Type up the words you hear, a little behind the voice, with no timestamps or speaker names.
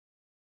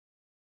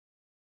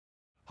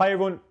Hi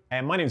everyone,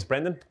 my name is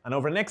Brendan, and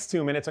over the next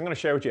 2 minutes I'm going to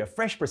share with you a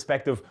fresh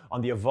perspective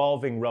on the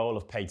evolving role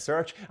of paid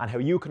search and how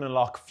you can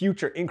unlock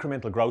future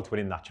incremental growth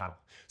within that channel.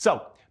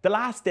 So, the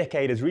last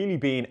decade has really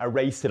been a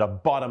race to the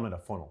bottom of the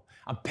funnel,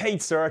 and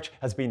paid search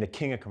has been the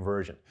king of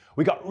conversion.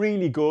 We got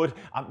really good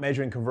at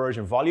measuring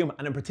conversion volume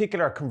and in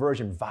particular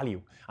conversion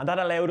value, and that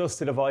allowed us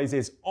to devise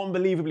this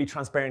unbelievably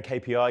transparent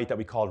KPI that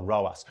we called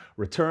ROAS,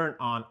 return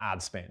on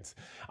ad spend.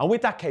 And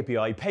with that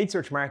KPI, paid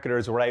search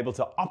marketers were able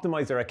to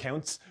optimize their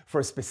accounts for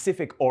a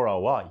specific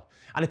ROI.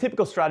 And a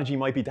typical strategy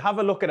might be to have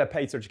a look at a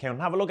paid search account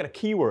and have a look at a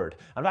keyword,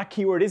 and if that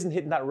keyword isn't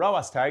hitting that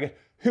ROAS target,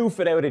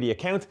 hoof it out of the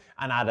account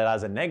and add it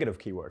as a negative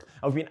keyword.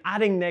 And we've been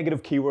adding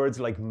negative keywords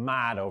like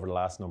mad over the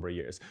last number of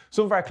years.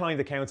 Some of our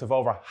client accounts have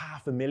over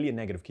 500,000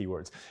 negative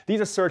keywords. These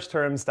are search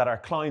terms that our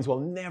clients will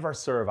never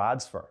serve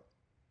ads for.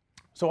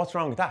 So what's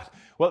wrong with that?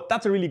 Well,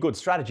 that's a really good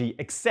strategy,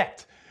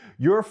 except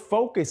your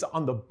focus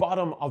on the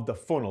bottom of the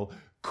funnel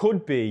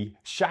could be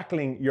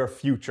shackling your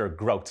future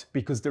growth,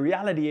 because the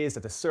reality is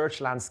that the search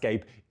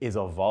landscape is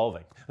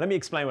evolving. Let me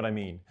explain what I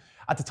mean.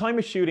 At the time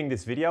of shooting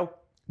this video,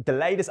 the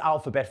latest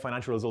Alphabet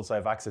financial results I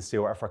have access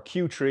to are for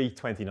Q3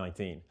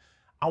 2019.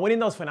 And within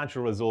those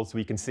financial results,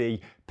 we can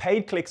see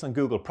paid clicks on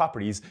Google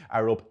properties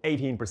are up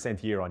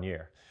 18% year on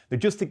year. Now,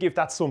 just to give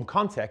that some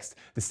context,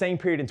 the same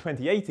period in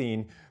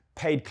 2018,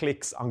 paid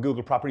clicks on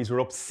Google properties were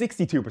up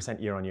 62%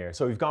 year on year.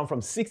 So we've gone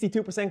from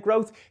 62%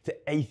 growth to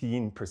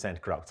 18%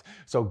 growth.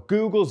 So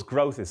Google's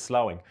growth is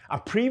slowing.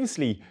 And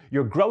previously,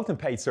 your growth in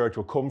paid search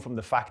would come from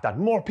the fact that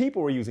more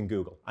people were using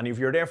Google. And if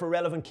you're there for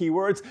relevant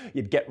keywords,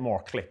 you'd get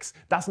more clicks.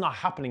 That's not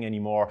happening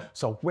anymore.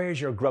 So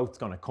where's your growth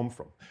going to come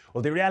from?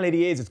 Well, the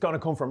reality is it's going to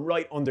come from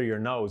right under your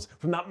nose,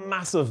 from that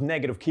massive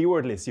negative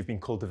keyword list you've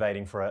been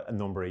cultivating for a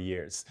number of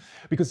years.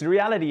 Because the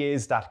reality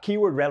is that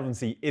keyword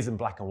relevancy isn't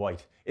black and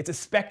white. It's a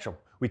spectrum.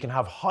 We can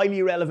have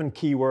highly relevant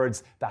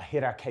keywords that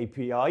hit our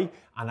KPI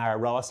and our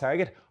ROAS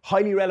target,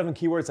 highly relevant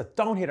keywords that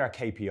don't hit our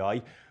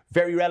KPI,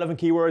 very relevant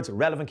keywords,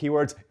 irrelevant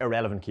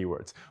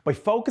keywords. By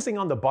focusing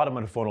on the bottom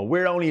of the funnel,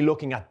 we're only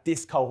looking at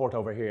this cohort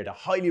over here, the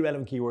highly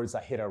relevant keywords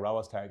that hit our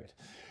ROAS target.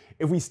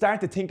 If we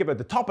start to think about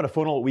the top of the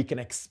funnel, we can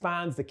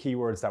expand the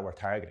keywords that we're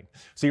targeting.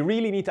 So you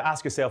really need to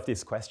ask yourself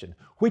this question: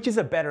 which is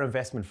a better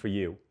investment for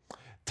you?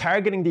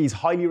 Targeting these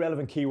highly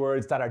relevant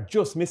keywords that are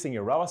just missing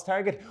your ROAS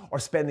target, or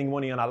spending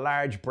money on a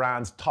large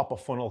brand's top of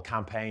funnel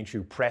campaign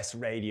through press,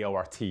 radio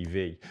or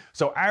TV?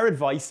 So our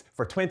advice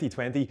for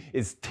 2020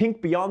 is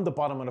think beyond the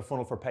bottom of the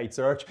funnel for paid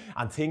search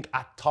and think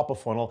at top of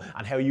funnel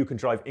and how you can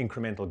drive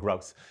incremental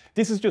growth.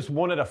 This is just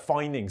one of the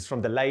findings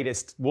from the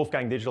latest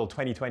Wolfgang Digital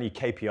 2020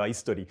 KPI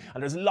study,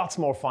 and there's lots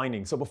more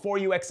findings. So before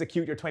you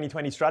execute your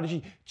 2020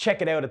 strategy,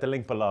 check it out at the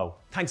link below.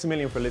 Thanks a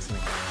million for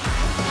listening.